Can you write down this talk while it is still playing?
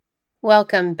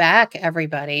Welcome back,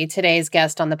 everybody. Today's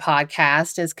guest on the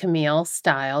podcast is Camille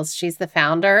Stiles. She's the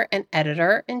founder and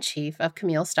editor-in-chief of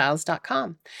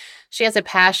CamilleStiles.com. She has a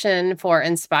passion for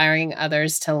inspiring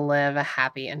others to live a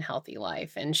happy and healthy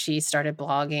life. And she started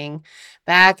blogging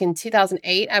back in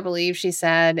 2008, I believe she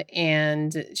said,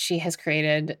 and she has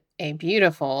created a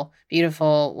beautiful,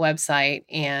 beautiful website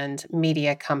and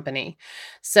media company.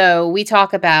 So we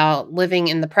talk about living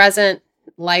in the present,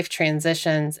 life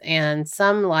transitions, and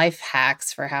some life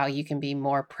hacks for how you can be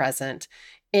more present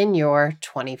in your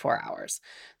 24 hours.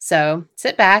 So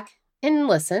sit back and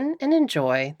listen and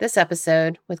enjoy this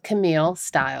episode with Camille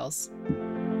Stiles.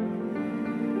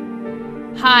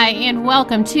 Hi, and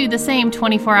welcome to the Same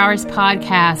 24 Hours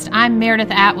podcast. I'm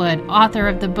Meredith Atwood, author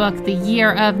of the book, The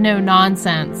Year of No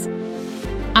Nonsense.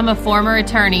 I'm a former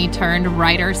attorney turned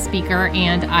writer, speaker,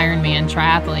 and Ironman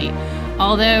triathlete.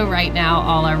 Although right now,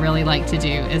 all I really like to do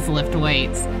is lift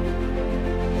weights.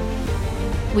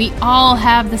 We all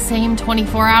have the same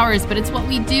 24 hours, but it's what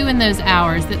we do in those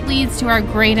hours that leads to our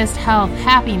greatest health,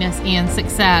 happiness, and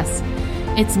success.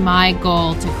 It's my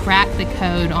goal to crack the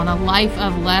code on a life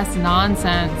of less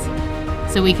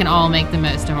nonsense so we can all make the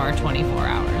most of our 24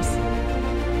 hours.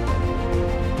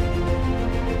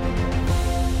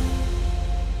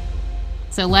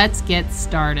 So let's get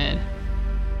started.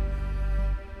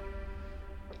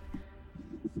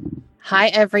 Hi,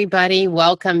 everybody.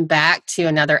 Welcome back to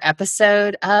another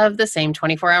episode of the Same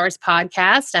 24 Hours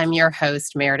podcast. I'm your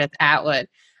host, Meredith Atwood.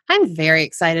 I'm very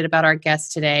excited about our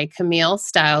guest today. Camille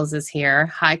Stiles is here.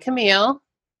 Hi, Camille.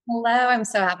 Hello. I'm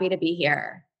so happy to be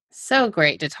here. So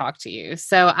great to talk to you.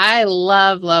 So I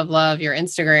love, love, love your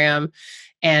Instagram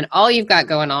and all you've got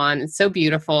going on. It's so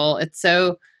beautiful. It's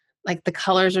so, like, the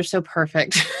colors are so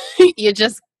perfect. You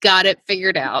just got it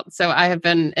figured out. So I have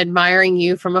been admiring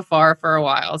you from afar for a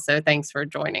while. So thanks for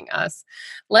joining us.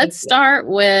 Let's start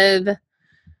with,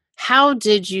 how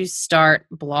did you start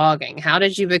blogging? How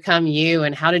did you become you,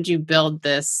 and how did you build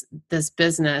this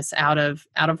business out of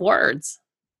words?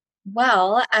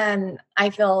 Well, I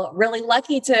feel really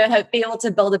lucky to be able to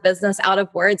build a business out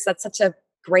of words. That's such a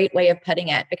great way of putting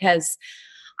it, because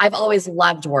I've always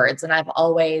loved words and I've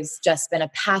always just been a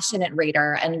passionate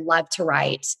reader and loved to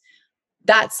write.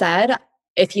 That said,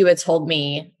 if you had told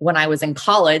me when I was in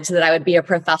college that I would be a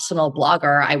professional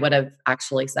blogger, I would have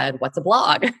actually said, "What's a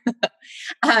blog?"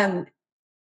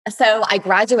 So I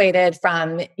graduated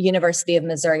from University of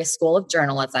Missouri School of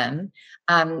Journalism,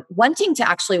 wanting to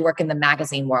actually work in the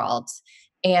magazine world.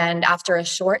 And after a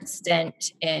short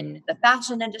stint in the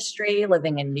fashion industry,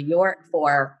 living in New York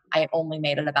I only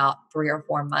made it about 3 or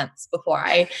 4 months before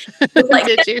I was like,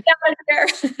 Did you? Here.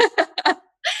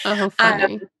 Oh,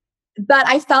 funny. But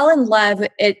I fell in love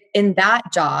in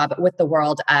that job with the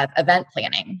world of event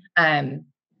planning,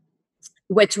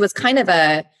 which was kind of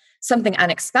something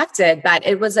unexpected, but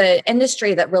it was an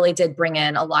industry that really did bring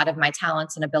in a lot of my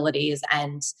talents and abilities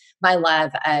and my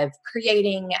love of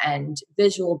creating and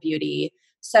visual beauty.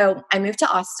 So I moved to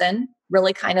Austin,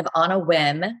 really kind of on a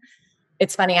whim.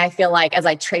 It's funny, I feel like as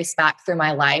I trace back through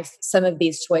my life, some of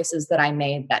these choices that I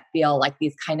made that feel like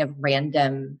these kind of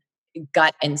random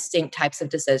gut instinct types of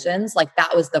decisions, like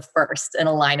that was the first in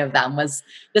a line of them, was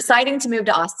deciding to move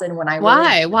to Austin when I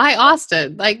Why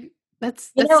Austin? Like, that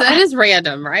is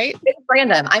random, right? It's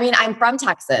random. I mean, I'm from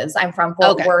Texas. I'm from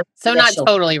Fort Worth. So not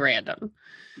totally random.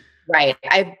 Right.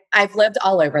 I've lived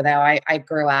all over though. I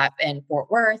grew up in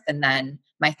Fort Worth, and then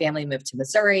my family moved to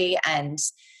Missouri, and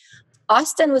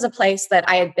Austin was a place that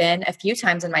I had been a few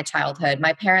times in my childhood.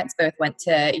 My parents both went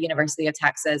to University of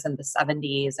Texas in the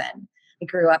 70s, and I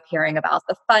grew up hearing about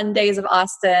the fun days of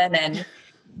Austin. And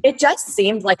it just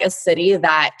seemed like a city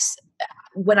that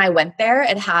when I went there,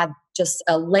 it had just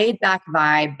a laid back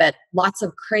vibe, but lots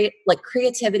of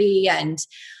creativity. And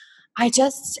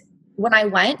when I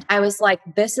went, I was like,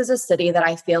 this is a city that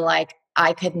I feel like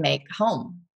I could make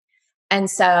home. And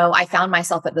so I found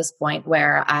myself at this point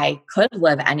where I could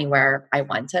live anywhere I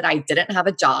wanted. I didn't have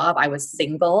a job. I was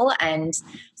single. And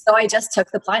so I just took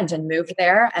the plunge and moved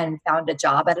there and found a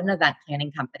job at an event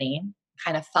planning company,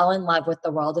 kind of fell in love with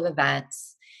the world of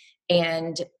events,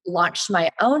 and launched my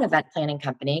own event planning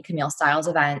company, Camille Stiles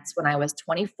Events, when I was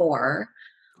 24.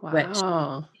 Wow. Which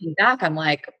looking back, I'm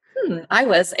like, I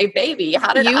was a baby.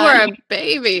 How did you were a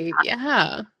baby?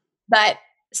 Yeah. But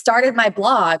started my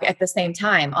blog at the same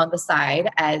time on the side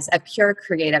as a pure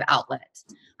creative outlet.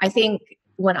 I think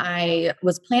when I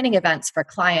was planning events for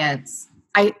clients,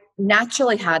 I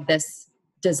naturally had this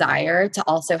desire to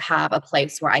also have a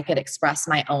place where I could express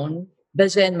my own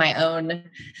vision, my own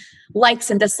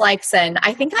likes and dislikes. And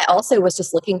I think I also was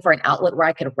just looking for an outlet where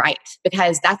I could write,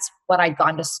 because that's what I'd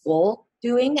gone to school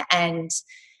doing. And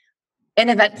in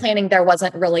event planning, there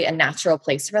wasn't really a natural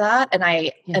place for that. And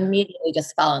I Yeah. immediately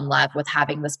just fell in love with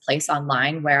having this place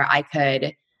online where I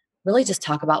could really just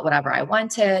talk about whatever I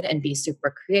wanted and be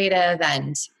super creative.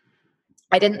 And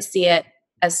I didn't see it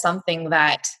as something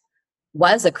that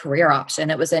was a career option.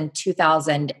 It was in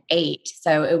 2008.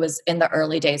 So it was in the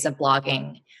early days of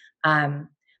blogging.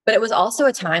 But it was also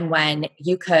a time when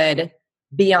you could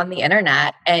be on the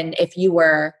internet. And if you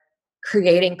were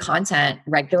creating content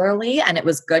regularly and it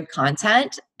was good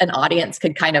content, an audience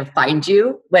could kind of find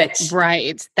you, which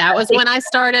Right. That I was think, when I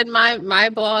started my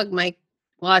blog.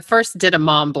 Well, I first did a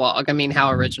mom blog. I mean,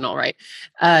 how original, right?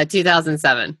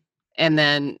 2007. And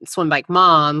then Swim Bike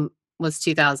Mom was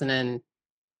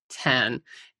 2010.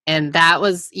 And that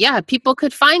was, yeah, people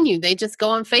could find you. They just go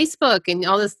on Facebook and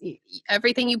all this,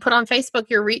 everything you put on Facebook,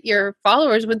 your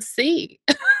followers would see.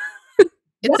 yeah,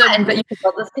 It's a, and but you could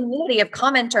build this community of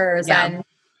commenters. yeah, And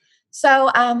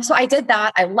so I did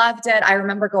that. I loved it. I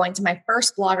remember going to my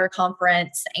first blogger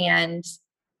conference and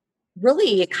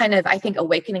really kind of, I think,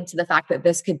 awakening to the fact that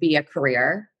this could be a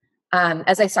career.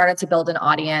 As I started to build an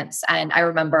audience, and I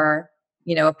remember,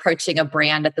 approaching a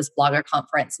brand at this blogger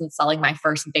conference and selling my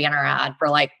first banner ad for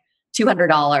like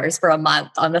 $200 for a month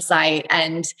on the site.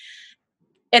 And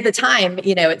at the time,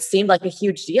 it seemed like a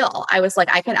huge deal. I was like,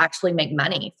 I could actually make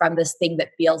money from this thing that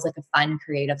feels like a fun,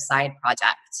 creative side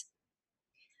project.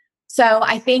 So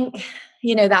I think,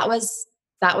 that was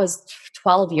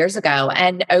 12 years ago.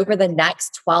 And over the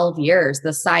next 12 years,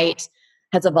 the site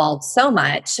has evolved so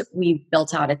much. We've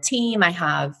built out a team. I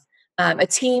have a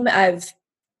team of,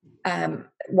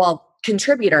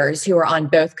 contributors who are on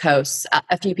both coasts,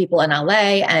 a few people in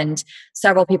LA and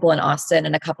several people in Austin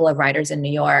and a couple of writers in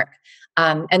New York.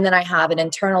 And then I have an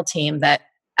internal team that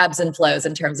ebbs and flows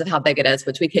in terms of how big it is,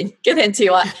 which we can get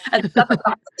into a separate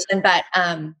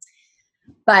conversation.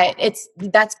 But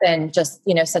that's been just,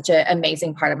 such an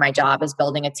amazing part of my job is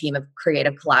building a team of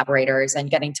creative collaborators and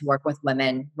getting to work with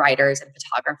women writers and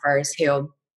photographers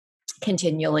who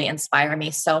continually inspire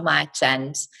me so much.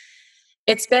 And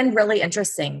it's been really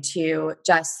interesting to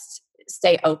just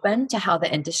stay open to how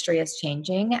the industry is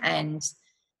changing and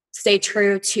stay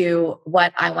true to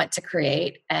what I want to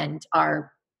create and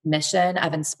our mission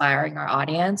of inspiring our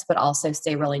audience, but also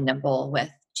stay really nimble with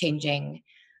changing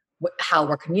how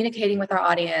we're communicating with our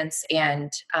audience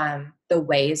and the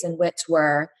ways in which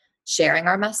we're sharing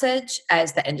our message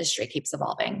as the industry keeps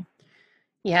evolving.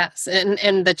 yes,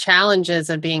 and the challenges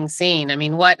of being seen. I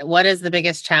mean, what is the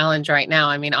biggest challenge right now?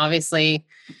 I mean, obviously,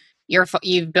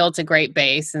 you've built a great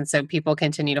base, and so people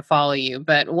continue to follow you.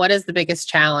 But what is the biggest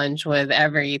challenge with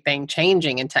everything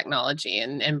changing in technology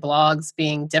and blogs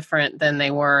being different than they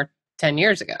were 10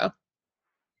 years ago?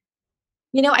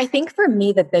 I think for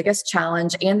me, the biggest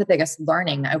challenge and the biggest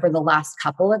learning over the last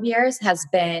couple of years has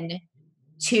been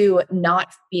to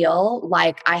not feel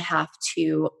like I have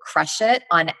to crush it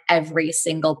on every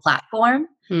single platform,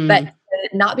 but Hmm.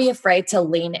 to not be afraid to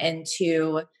lean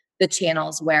into the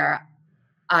channels where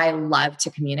I love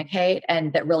to communicate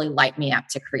and that really light me up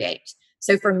to create.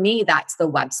 So for me, that's the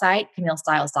website,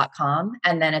 CamilleStyles.com,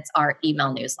 and then it's our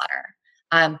email newsletter.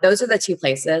 Those are the two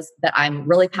places that I'm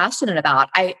really passionate about.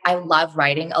 I love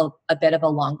writing a bit of a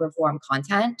longer form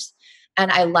content,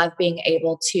 and I love being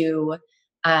able to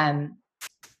um,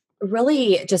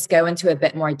 really just go into a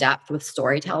bit more depth with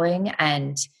storytelling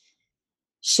and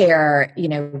share,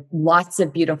 lots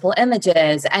of beautiful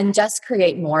images and just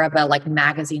create more of a like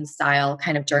magazine style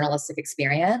kind of journalistic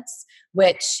experience,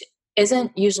 which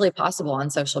isn't usually possible on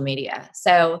social media.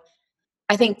 So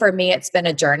I think for me, it's been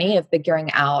a journey of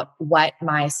figuring out what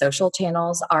my social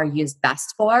channels are used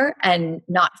best for and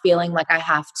not feeling like I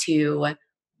have to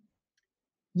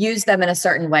use them in a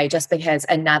certain way just because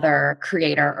another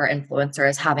creator or influencer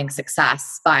is having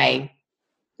success by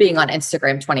being on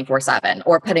Instagram 24/7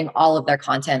 or putting all of their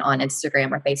content on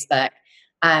Instagram or Facebook.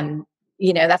 Um,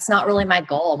 that's not really my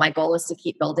goal. My goal is to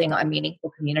keep building a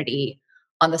meaningful community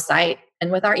on the site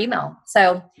and with our email.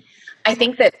 So I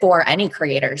think that for any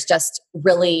creators, just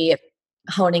really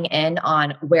honing in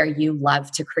on where you love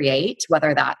to create,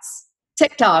 whether that's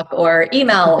TikTok or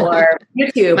email or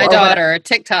YouTube My or whatever, daughter,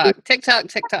 TikTok, TikTok,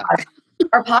 TikTok.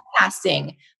 or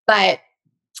podcasting, but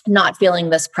not feeling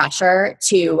this pressure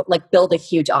to like build a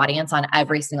huge audience on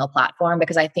every single platform,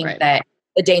 because I think Right. that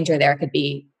the danger there could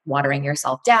be watering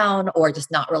yourself down or just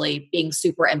not really being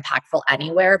super impactful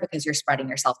anywhere because you're spreading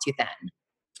yourself too thin.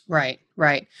 Right,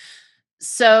 right.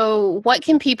 So, what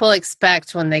can people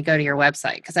expect when they go to your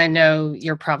website? Because I know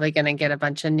you're probably going to get a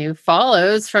bunch of new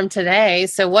follows from today.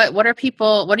 So, what are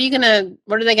people? What are they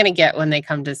going to get when they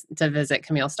come to visit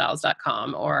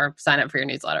CamilleStyles.com or sign up for your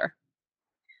newsletter?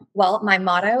 Well, my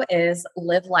motto is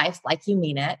live life like you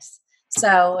mean it.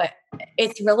 So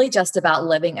it's really just about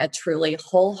living a truly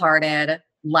wholehearted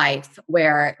life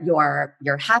where you're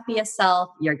your happiest self,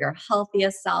 you're your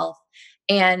healthiest self,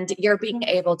 and you're being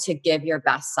able to give your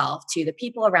best self to the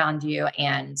people around you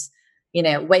and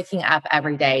waking up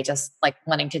every day just like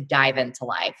wanting to dive into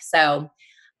life. So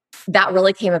that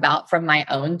really came about from my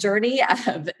own journey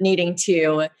of needing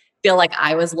to feel like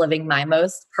I was living my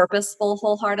most purposeful,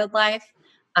 wholehearted life.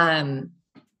 Um,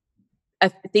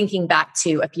 Thinking back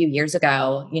to a few years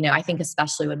ago, I think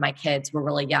especially when my kids were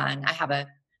really young, I have a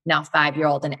now 5-year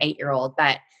old and 8-year old,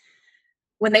 but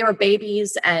when they were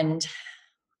babies and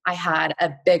I had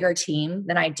a bigger team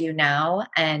than I do now,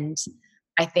 and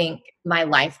I think my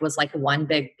life was like one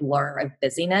big blur of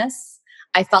busyness.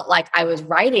 I felt like I was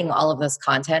writing all of this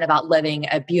content about living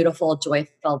a beautiful,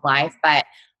 joy-filled life, but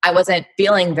I wasn't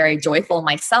feeling very joyful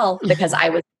myself because I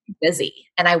was busy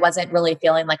and I wasn't really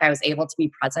feeling like I was able to be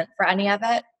present for any of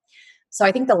it. So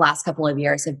I think the last couple of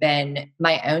years have been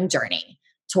my own journey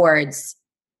towards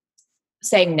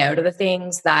saying no to the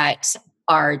things that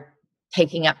are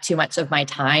taking up too much of my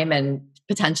time and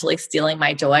potentially stealing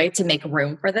my joy to make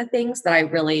room for the things that I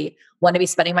really want to be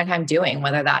spending my time doing,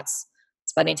 whether that's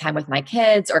spending time with my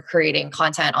kids or creating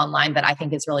content online that I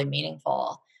think is really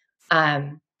meaningful.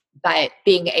 Um, but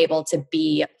being able to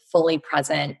be fully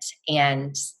present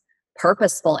and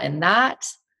purposeful in that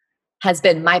has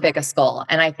been my biggest goal.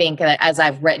 And I think that as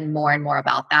I've written more and more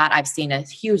about that, I've seen a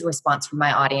huge response from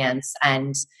my audience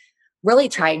and really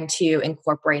trying to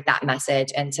incorporate that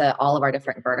message into all of our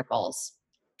different verticals.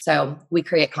 So we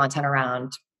create content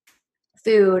around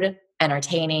food,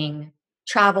 entertaining,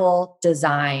 travel,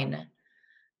 design,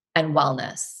 and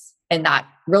wellness. And that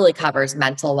really covers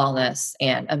mental wellness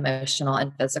and emotional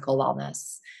and physical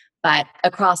wellness. But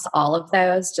across all of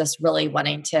those, just really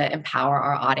wanting to empower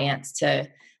our audience to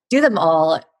do them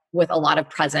all with a lot of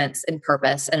presence and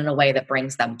purpose and in a way that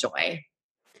brings them joy.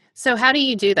 So how do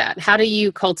you do that? How do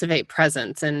you cultivate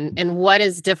presence, and what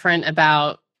is different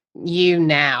about you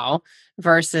now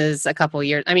versus a couple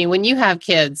years? I mean, when you have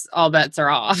kids, all bets are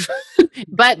off,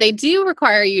 but they do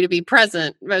require you to be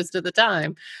present most of the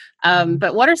time.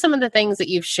 But what are some of the things that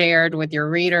you've shared with your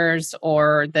readers,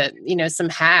 or that some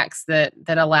hacks that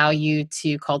allow you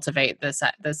to cultivate this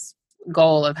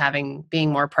goal of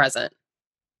being more present?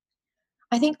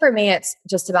 I think for me, it's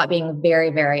just about being very,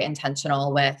 very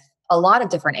intentional with a lot of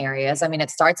different areas. I mean, it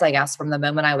starts, I guess, from the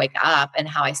moment I wake up and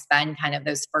how I spend kind of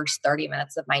those first 30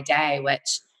 minutes of my day,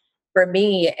 which for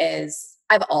me is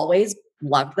I've always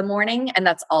loved the morning. And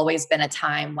that's always been a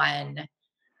time when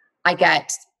I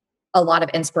get a lot of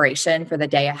inspiration for the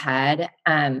day ahead.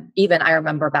 Even I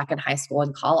remember back in high school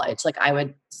and college, like I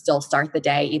would still start the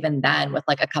day even then with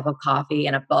like a cup of coffee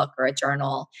and a book or a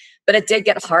journal. But it did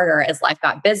get harder as life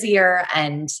got busier.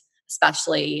 And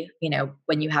especially,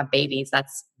 when you have babies,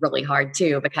 that's really hard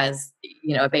too, because,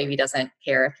 a baby doesn't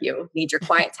care if you need your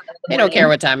quiet time in the They don't care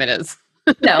morning. what time it is.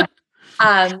 No.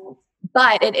 Um,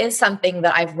 but it is something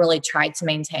that I've really tried to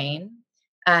maintain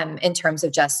in terms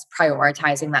of just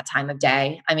prioritizing that time of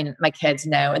day. I mean, my kids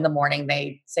know in the morning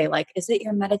they say, like, is it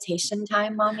your meditation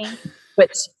time, mommy?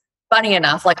 Which, funny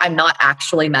enough, like I'm not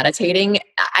actually meditating.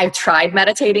 I've tried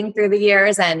meditating through the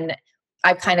years and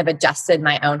I've kind of adjusted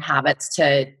my own habits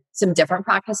to some different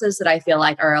practices that I feel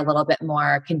like are a little bit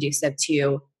more conducive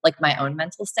to like my own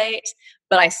mental state,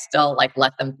 but I still like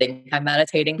let them think I'm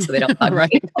meditating so they don't bug me.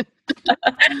 Right.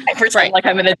 I pretend Right. like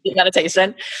I'm in a deep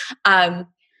meditation. Um,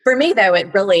 for me, though,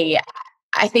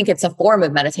 I think it's a form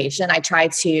of meditation. I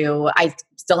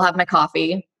still have my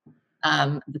coffee.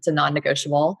 It's a non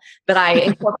negotiable, but I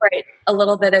incorporate a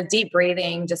little bit of deep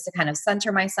breathing just to kind of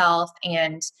center myself.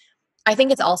 And I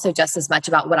think it's also just as much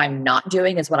about what I'm not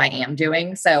doing as what I am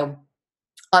doing. So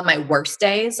on my worst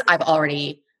days, I've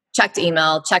already checked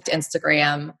email, checked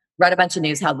Instagram, read a bunch of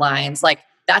news headlines. Like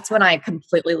that's when I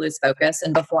completely lose focus.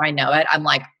 And before I know it, I'm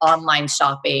like online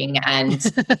shopping and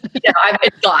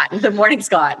it's gone. The morning's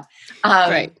gone.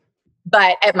 Right.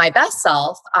 But at my best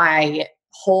self, I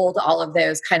hold all of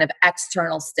those kind of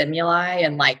external stimuli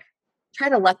and like try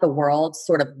to let the world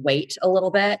sort of wait a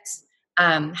little bit,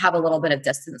 have a little bit of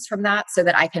distance from that so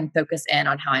that I can focus in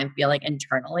on how I'm feeling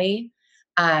internally.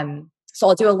 So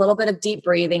I'll do a little bit of deep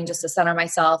breathing just to center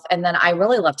myself. And then I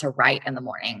really love to write in the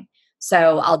morning.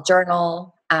 So I'll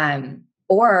journal,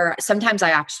 or sometimes I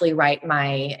actually write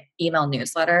my email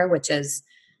newsletter, which is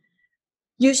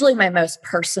usually my most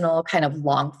personal kind of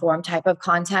long form type of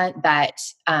content that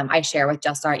I share with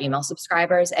just our email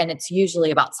subscribers. And it's usually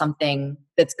about something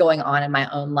that's going on in my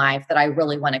own life that I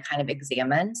really want to kind of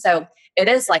examine. So it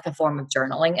is like a form of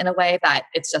journaling in a way that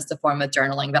it's just a form of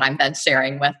journaling that I'm then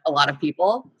sharing with a lot of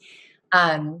people.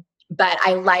 But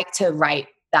I like to write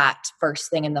that first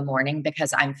thing in the morning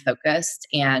because I'm focused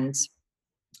and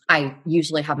I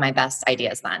usually have my best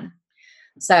ideas then.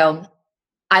 So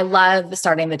I love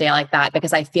starting the day like that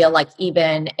because I feel like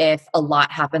even if a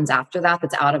lot happens after that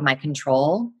that's out of my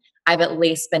control, I've at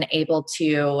least been able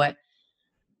to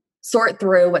sort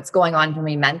through what's going on for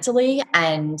me mentally,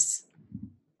 and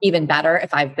even better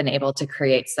if I've been able to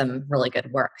create some really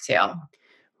good work too.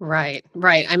 Right,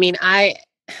 right. I mean,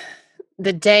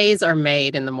 the days are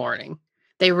made in the morning.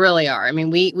 They really are. I mean,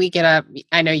 we get up.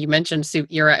 I know you mentioned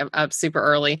you're up super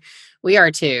early. We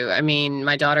are too. I mean,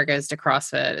 my daughter goes to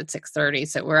CrossFit at 6:30,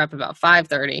 so we're up about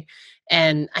 5:30.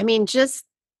 And I mean, just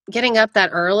getting up that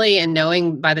early and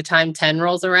knowing by the time 10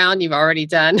 rolls around, you've already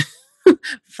done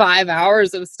 5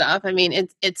 hours of stuff. I mean,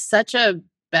 it's such a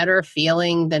better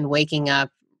feeling than waking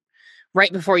up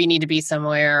right before you need to be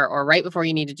somewhere or right before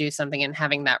you need to do something and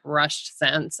having that rushed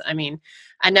sense. I mean,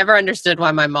 I never understood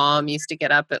why my mom used to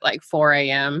get up at like 4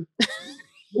 a.m.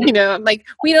 I'm like,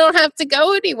 we don't have to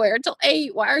go anywhere till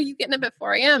 8. Why are you getting up at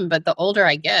 4 a.m.? But the older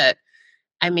I get,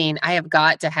 I mean, I have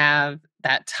got to have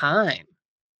that time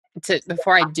to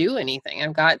before I do anything.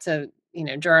 I've got to,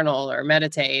 journal or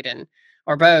meditate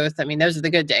or both. I mean, those are the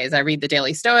good days. I read the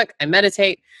Daily Stoic, I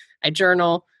meditate, I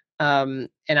journal, and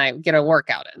I get a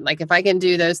workout in. Like if I can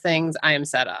do those things, I am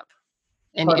set up.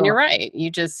 And Totally. you're right. You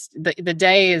just the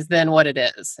day is then what it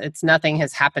is. It's nothing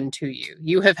has happened to you.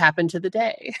 You have happened to the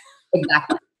day.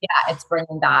 Exactly. Yeah, it's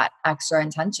bringing that extra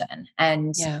intention.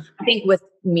 And Yeah. I think with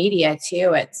media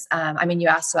too, I mean, you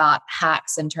asked about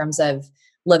hacks in terms of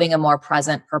living a more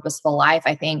present, purposeful life.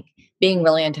 I think being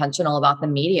really intentional about the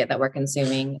media that we're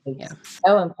consuming Yeah. is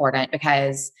so important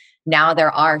because now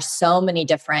there are so many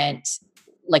different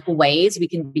like ways we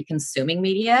can be consuming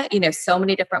media, so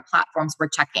many different platforms we're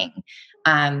checking,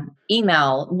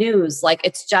 email, news, like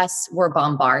it's just, we're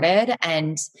bombarded,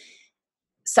 and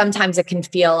sometimes it can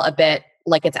feel a bit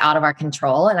like it's out of our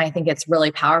control. And I think it's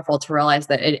really powerful to realize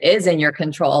that it is in your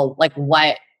control, like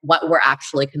what we're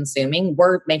actually consuming.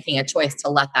 We're making a choice to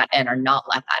let that in or not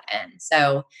let that in.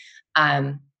 So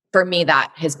um, for me,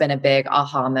 that has been a big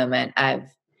aha moment of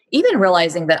even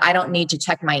realizing that I don't need to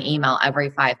check my email every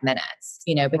 5 minutes,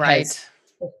 because Right.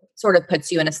 it sort of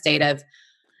puts you in a state of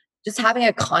just having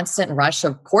a constant rush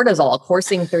of cortisol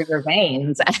coursing through your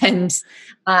veins, and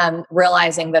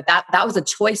realizing that was a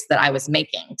choice that I was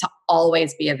making to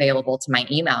always be available to my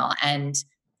email. And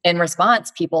in response,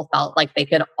 people felt like they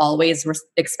could always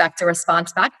expect a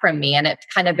response back from me. And it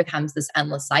kind of becomes this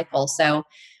endless cycle. So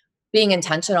being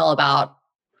intentional about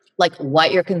like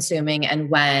what you're consuming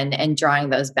and when, and drawing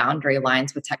those boundary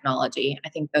lines with technology, I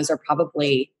think those are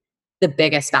probably the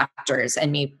biggest factors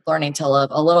in me learning to live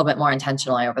a little bit more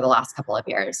intentionally over the last couple of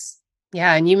years.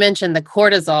 Yeah, and you mentioned the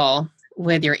cortisol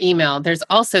with your email. There's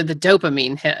also the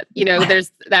dopamine hit.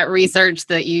 There's that research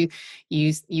that you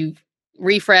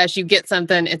refresh, you get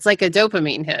something, it's like a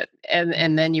dopamine hit.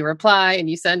 And then you reply and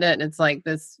you send it and it's like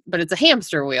this, but it's a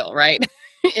hamster wheel, right?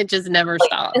 It just never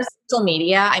Like in stops. social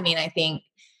media, I mean, I think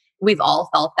we've all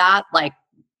felt that, like,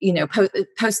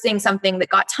 posting something that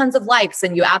got tons of likes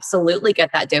and you absolutely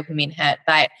get that dopamine hit.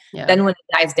 But Yeah. then when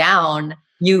it dies down,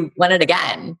 you want it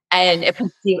again. And it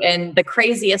puts you in the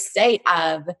craziest state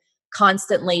of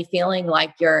constantly feeling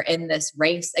like you're in this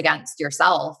race against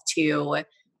yourself to,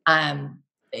 um,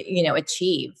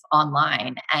 achieve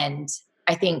online. And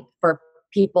I think for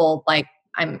people like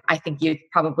I think you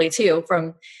probably too,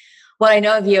 from what I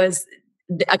know of you, is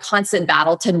a constant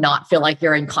battle to not feel like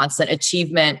you're in constant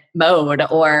achievement mode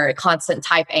or constant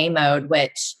type A mode,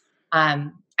 which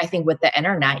I think with the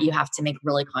internet, you have to make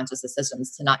really conscious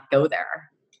decisions to not go there.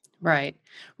 Right.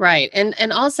 Right.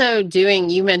 And also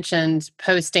you mentioned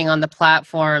posting on the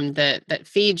platform that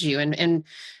feeds you, and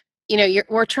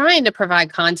we're trying to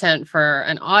provide content for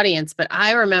an audience, but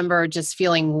I remember just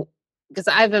feeling, because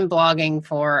I've been blogging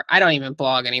for, I don't even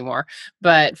blog anymore,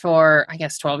 but for I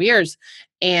guess 12 years.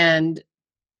 And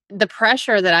the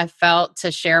pressure that I felt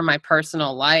to share my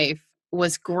personal life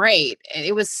was great.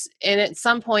 And at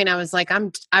some point I was like,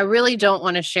 I really don't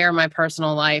want to share my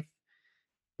personal life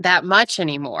that much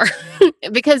anymore.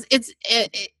 Because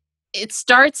it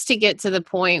starts to get to the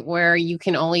point where you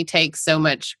can only take so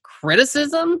much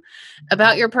criticism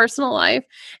about your personal life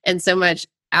and so much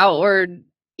outward,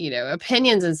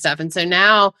 opinions and stuff. And so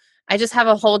now I just have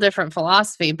a whole different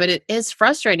philosophy, but it is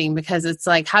frustrating because it's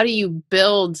like, how do you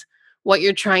build what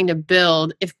you're trying to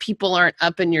build if people aren't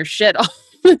up in your shit all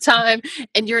the time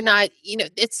and you're not,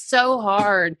 it's so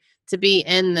hard to be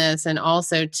in this and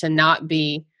also to not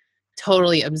be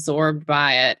totally absorbed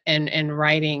by it and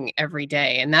writing every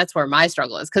day. And that's where my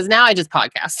struggle is, because now I just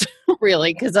podcast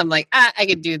really, because I'm like, I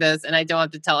can do this and I don't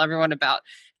have to tell everyone about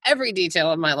every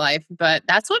detail of my life, but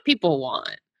that's what people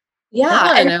want. They Yeah.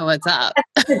 want to And know what's up.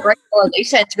 that's a great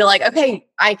realization to be like, okay,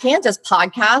 I can't just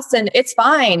podcast and it's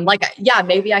fine. Like, yeah,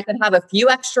 maybe I could have a few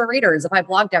extra readers if I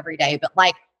blogged every day, but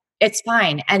like, it's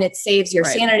fine. And it saves your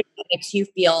Right. sanity. It makes you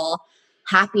feel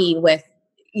happy with,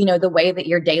 the way that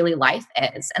your daily life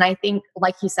is. And I think,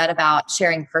 like you said about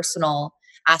sharing personal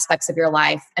aspects of your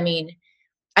life, I mean,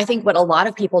 I think what a lot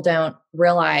of people don't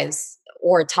realize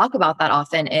or talk about that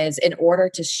often is, in order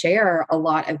to share a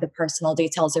lot of the personal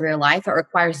details of your life, it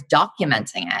requires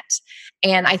documenting it.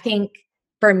 And I think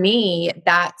for me,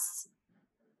 that's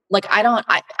like, I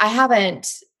haven't,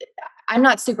 I'm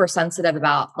not super sensitive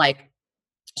about like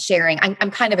sharing. I'm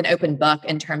kind of an open book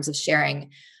in terms of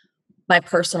sharing my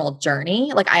personal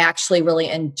journey. Like, I actually really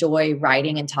enjoy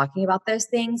writing and talking about those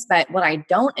things. But what I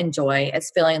don't enjoy is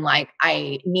feeling like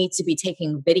I need to be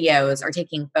taking videos or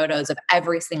taking photos of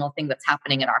every single thing that's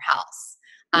happening in our house.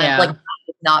 Like, Yeah. that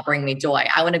does not bring me joy.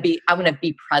 I want to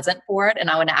be present for it, and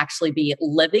I want to actually be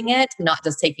living it, not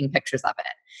just taking pictures of it.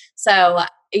 So,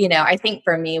 I think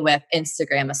for me with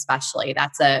Instagram, especially,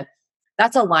 that's a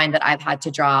line that I've had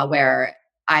to draw, where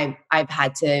I've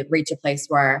had to reach a place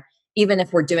where, even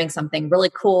if we're doing something really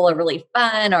cool or really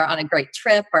fun or on a great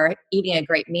trip or eating a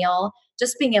great meal,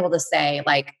 just being able to say,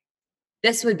 like,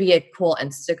 this would be a cool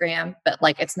Instagram, but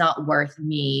like, it's not worth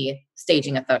me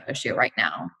staging a photo shoot right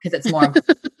now, because it's more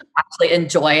important to actually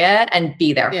enjoy it and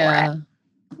be there for it. Yeah.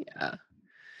 Yeah.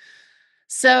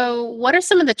 So, what are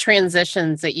some of the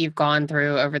transitions that you've gone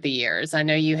through over the years? I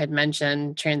know you had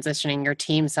mentioned transitioning your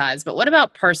team size, but what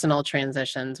about personal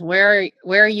transitions? Where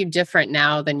are you different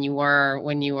now than you were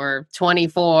when you were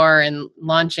 24 and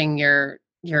launching your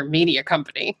media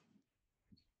company?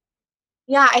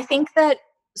 Yeah, I think that,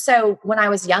 so when I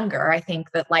was younger, I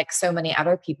think that, like so many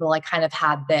other people, I kind of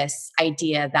had this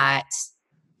idea that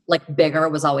like bigger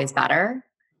was always better.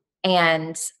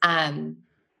 And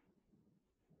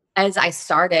as I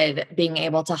started being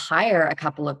able to hire a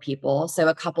couple of people, so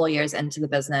a couple of years into the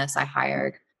business, I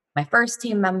hired my first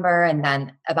team member. And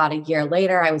then about a year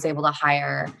later, I was able to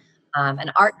hire an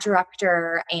art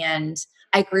director. And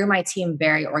I grew my team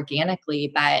very organically.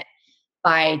 But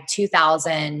by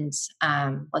 2000,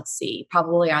 let's see,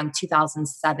 probably around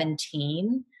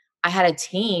 2017, I had a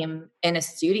team in a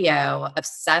studio of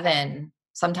 7,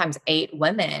 sometimes 8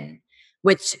 women,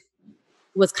 which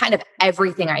was kind of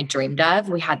everything I dreamed of.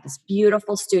 We had this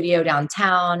beautiful studio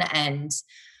downtown, and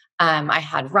I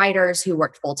had writers who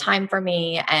worked full time for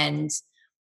me. And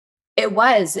it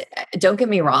was, don't get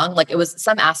me wrong, like, it was,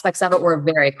 some aspects of it were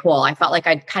very cool. I felt like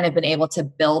I'd kind of been able to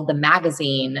build the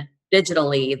magazine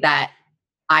digitally that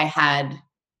I had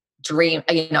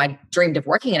I dreamed of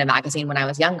working in a magazine when I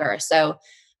was younger. So,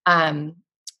 um,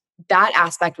 that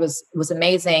aspect was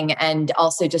amazing. And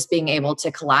also just being able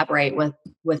to collaborate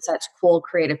with such cool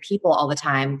creative people all the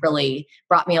time really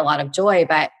brought me a lot of joy.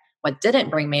 But what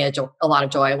didn't bring me a lot of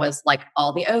joy was like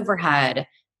all the overhead,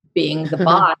 being the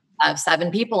boss of 7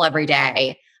 people every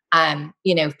day.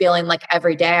 Feeling like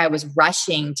every day I was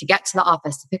rushing to get to the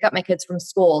office to pick up my kids from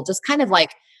school, just kind of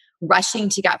like rushing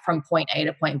to get from point A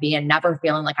to point B, and never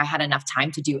feeling like I had enough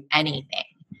time to do anything.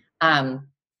 um,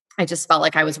 I just felt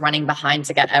like I was running behind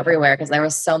to get everywhere because there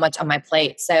was so much on my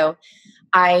plate. So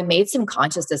I made some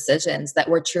conscious decisions that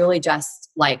were truly just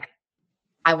like,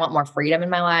 I want more freedom in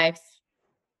my life.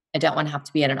 I don't want to have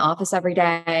to be at an office every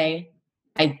day.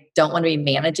 I don't want to be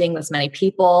managing this many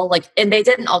people. Like, and they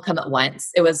didn't all come at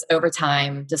once. It was over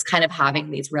time, just kind of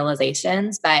having these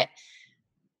realizations, but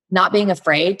not being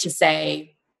afraid to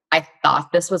say, I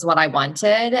thought this was what I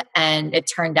wanted, and it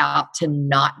turned out to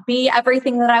not be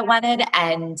everything that I wanted.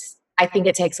 And I think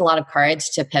it takes a lot of courage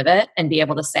to pivot and be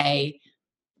able to say,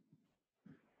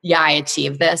 yeah, I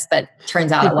achieved this, but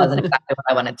turns out it wasn't exactly what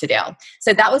I wanted to do.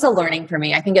 So that was a learning for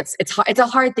me. I think it's a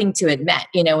hard thing to admit,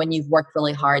 when you've worked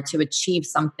really hard to achieve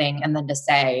something, and then to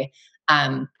say,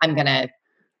 I'm gonna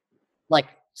like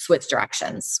switch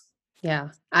directions. Yeah,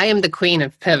 I am the queen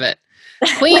of pivot.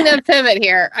 Queen of pivot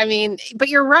here. I mean, but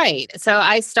you're right. So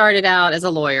I started out as a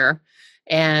lawyer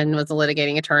and was a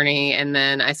litigating attorney. And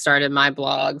then I started my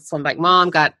blog, Swim Bike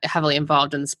Mom, got heavily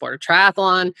involved in the sport of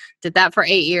triathlon, did that for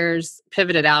 8 years,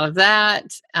 pivoted out of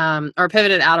that, or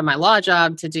pivoted out of my law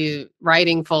job to do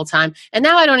writing full time. And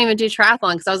now I don't even do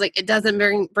triathlon because I was like, it doesn't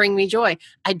bring me joy.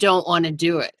 I don't want to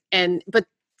do it. But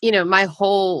my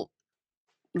whole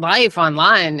life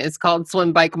online is called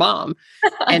Swim Bike Mom.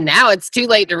 And now it's too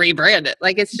late to rebrand it.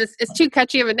 Like, it's too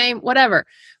catchy of a name, whatever.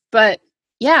 But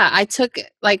yeah, I took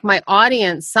like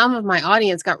some of my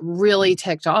audience got really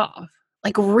ticked off.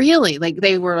 Like, really, like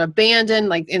they were abandoned,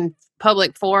 like in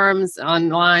public forums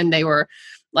online. They were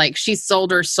like, she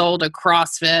sold her soul to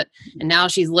CrossFit and now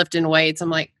she's lifting weights.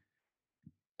 I'm like,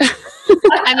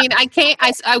 I mean, I can't,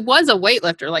 I was a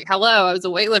weightlifter. Like, hello, I was a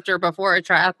weightlifter before a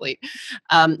triathlete.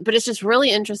 But it's just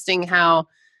really interesting how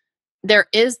there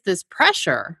is this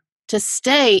pressure to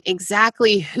stay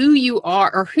exactly who you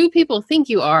are or who people think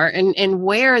you are, and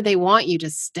where they want you to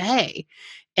stay.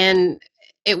 And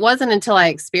it wasn't until I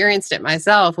experienced it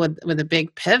myself with a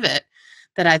big pivot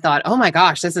that I thought, oh my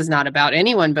gosh, this is not about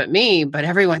anyone but me, but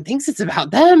everyone thinks it's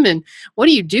about them. And what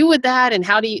do you do with that? And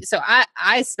how do you, so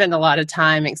I spend a lot of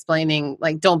time explaining,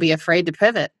 like, don't be afraid to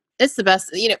pivot. It's the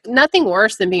best, nothing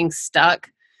worse than being stuck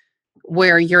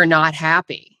where you're not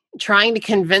happy, trying to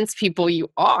convince people you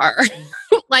are.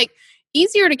 Like,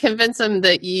 easier to convince them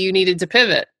that you needed to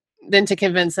pivot than to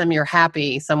convince them you're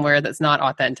happy somewhere that's not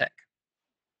authentic.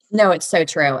 No, it's so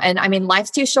true. And I mean,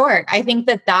 life's too short. I think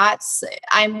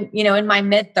I'm, in my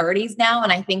mid 30s now.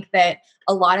 And I think that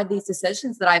a lot of these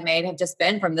decisions that I've made have just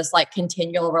been from this like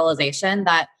continual realization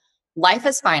that life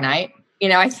is finite.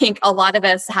 I think a lot of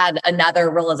us had another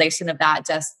realization of that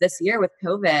just this year with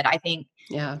COVID. I think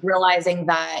Yeah. realizing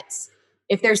that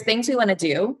if there's things we want to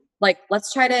do, like,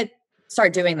 let's try to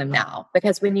start doing them now,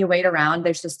 because when you wait around,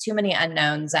 there's just too many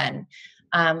unknowns, and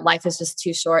life is just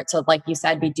too short to, like you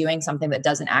said, be doing something that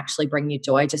doesn't actually bring you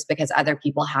joy just because other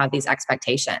people have these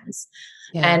expectations.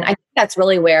 Yeah. And I think that's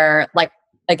really where, like,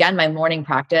 again, my morning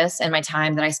practice and my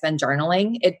time that I spend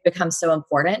journaling, it becomes so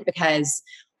important, because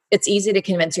it's easy to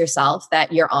convince yourself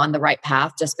that you're on the right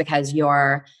path just because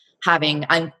you're having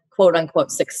quote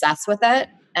unquote success with it.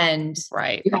 And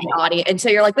Right. you have an audience. And so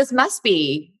you're like, this must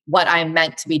be what I'm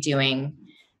meant to be doing.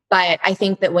 But I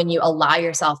think that when you allow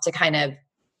yourself to kind of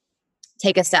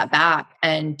take a step back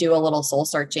and do a little soul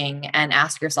searching and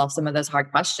ask yourself some of those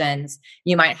hard questions,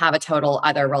 you might have a total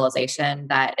other realization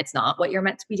that it's not what you're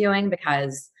meant to be doing,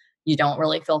 because you don't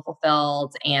really feel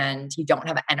fulfilled and you don't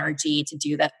have energy to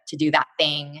do that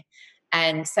thing.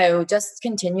 And so just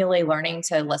continually learning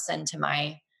to listen to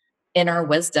my inner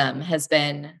wisdom has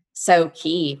been so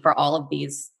key for all of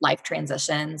these life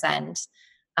transitions. And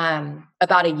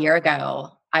about a year ago,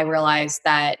 I realized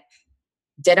that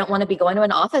didn't want to be going to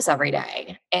an office every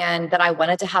day, and that I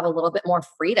wanted to have a little bit more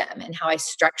freedom in how I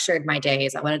structured my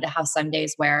days. I wanted to have some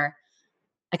days where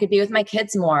I could be with my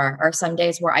kids more, or some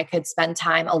days where I could spend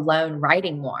time alone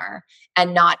writing more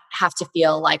and not have to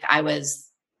feel like I was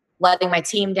letting my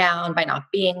team down by not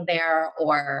being there,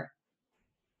 or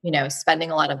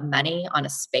spending a lot of money on a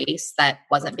space that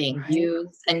wasn't being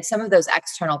used. And some of those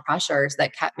external pressures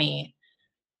that kept me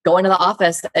going to the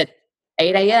office at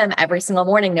 8 a.m. every single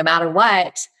morning, no matter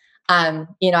what. I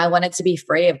wanted to be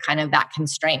free of kind of that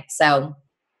constraint. So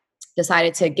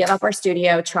decided to give up our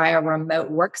studio, try a remote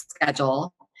work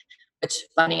schedule, which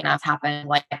funny enough happened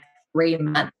like 3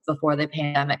 months before the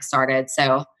pandemic started.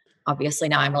 So obviously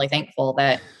now I'm really thankful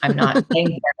that I'm not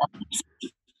staying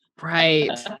here. Right.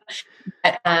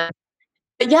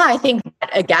 But yeah, I think that,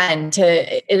 again,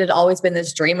 it had always been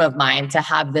this dream of mine to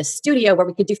have this studio where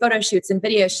we could do photo shoots and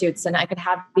video shoots, and I could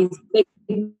have these big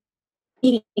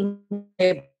meetings.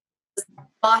 Did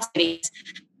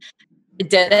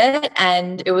it,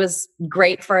 and it was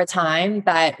great for a time,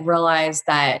 but realized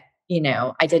that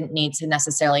I didn't need to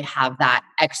necessarily have that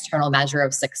external measure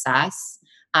of success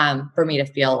for me to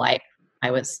feel like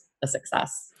I was a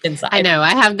success inside. I know.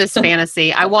 I have this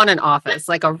fantasy. I want an office,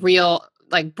 like a real,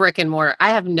 like, brick and mortar. I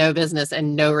have no business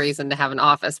and no reason to have an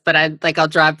office, but I'll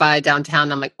drive by downtown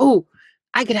and I'm like, oh,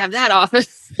 I could have that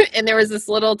office. And there was this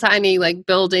little tiny like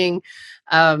building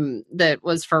that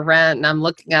was for rent. And I'm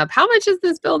looking up, how much is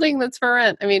this building that's for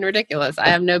rent? I mean, ridiculous. I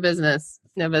have no business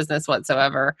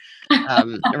whatsoever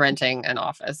renting an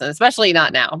office, and especially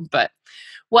not now. But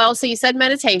well, so you said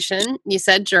meditation, you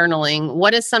said journaling.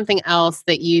 What is something else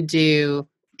that you do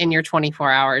in your 24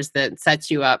 hours that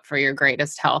sets you up for your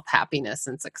greatest health, happiness,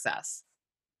 and success?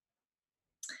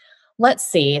 Let's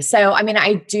see. So, I mean,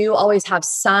 I do always have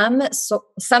some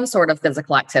sort of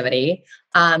physical activity,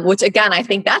 which again, I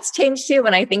think that's changed too.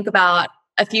 When I think about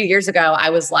a few years ago, I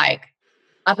was like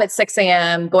up at 6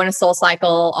 a.m., going to Soul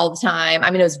Cycle all the time.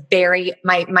 I mean, it was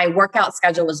my workout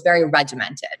schedule was very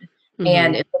regimented,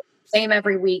 and it was the same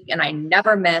every week, and I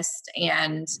never missed.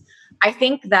 And I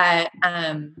think that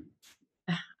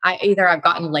I've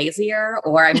gotten lazier,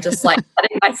 or I'm just like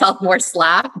cutting myself more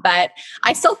slack, but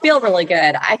I still feel really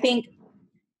good. I think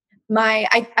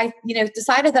I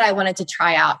decided that I wanted to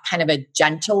try out kind of a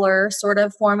gentler sort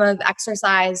of form of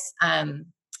exercise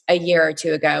a year or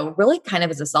two ago, really kind of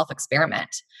as a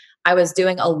self-experiment. I was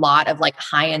doing a lot of like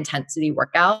high intensity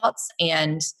workouts,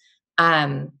 and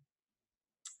I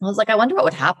was like, I wonder what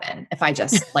would happen if I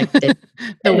just like did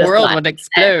The this world much. would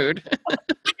explode.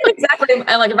 Exactly.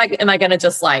 And like, am I going to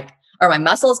just like, are my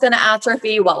muscles going to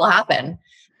atrophy? What will happen?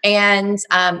 And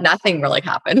nothing really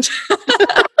happened.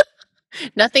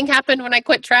 Nothing happened when I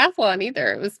quit triathlon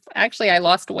either. It was actually, I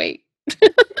lost weight.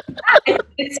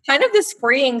 It's kind of this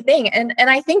freeing thing. And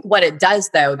I think what it does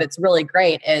though, that's really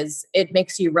great is it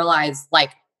makes you realize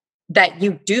like that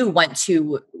you do want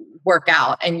to work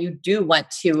out and you do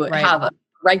want to Right. have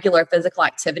regular physical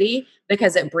activity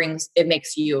because it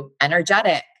makes you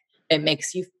energetic. It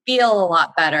makes you feel a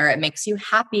lot better. It makes you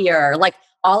happier. Like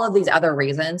all of these other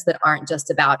reasons that aren't just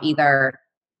about either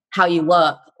how you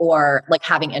look or like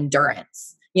having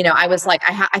endurance. I was like,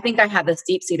 I think I had this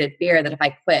deep seated fear that if I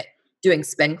quit doing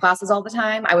spin classes all the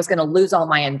time, I was going to lose all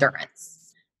my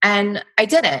endurance. And I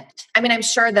didn't. I mean, I'm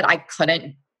sure that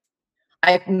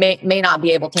I may not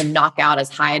be able to knock out as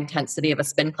high intensity of a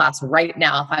spin class right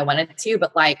now if I wanted to,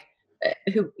 but like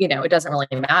it doesn't really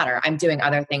matter. I'm doing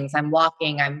other things. I'm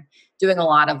walking. I'm doing a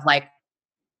lot of like,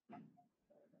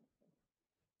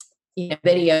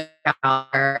 video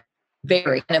or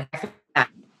very kind of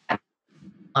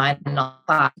on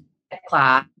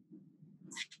class.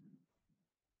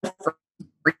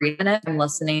 I'm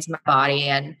listening to my body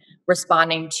and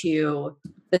responding to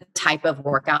the type of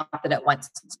workout that it wants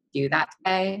to do that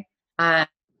day. And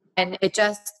it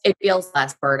feels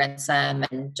less burdensome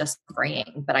and just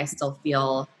freeing, but I still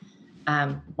feel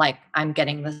like I'm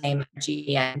getting the same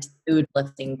energy and food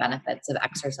lifting benefits of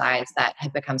exercise that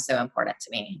have become so important to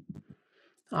me.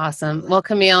 Awesome. Well,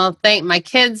 Camille, my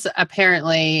kids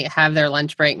apparently have their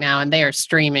lunch break now and they are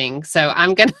streaming. So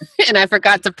I'm going to, and I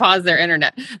forgot to pause their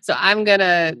internet. So I'm going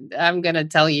to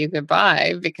tell you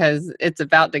goodbye because it's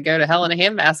about to go to hell in a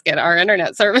handbasket, our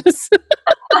internet service.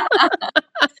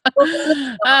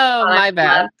 Oh, my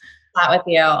bad. Not with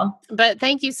you. But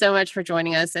thank you so much for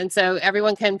joining us. And so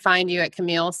everyone can find you at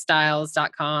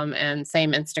CamilleStyles.com and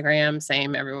same Instagram,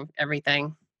 same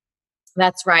everything.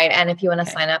 That's right. And if you want to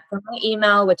sign up for my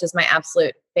email, which is my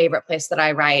absolute favorite place that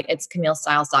I write, it's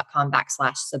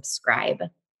CamilleStyles.com/subscribe.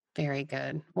 Very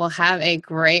good. Well, have a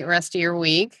great rest of your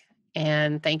week.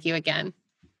 And thank you again.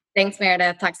 Thanks,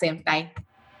 Meredith. Talk soon. Bye.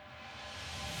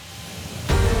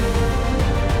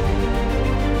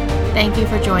 Thank you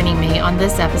for joining me on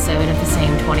this episode of The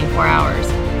Same 24 Hours.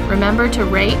 Remember to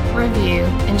rate, review,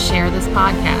 and share this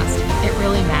podcast. It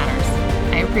really matters.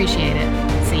 I appreciate it.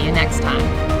 See you next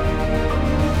time.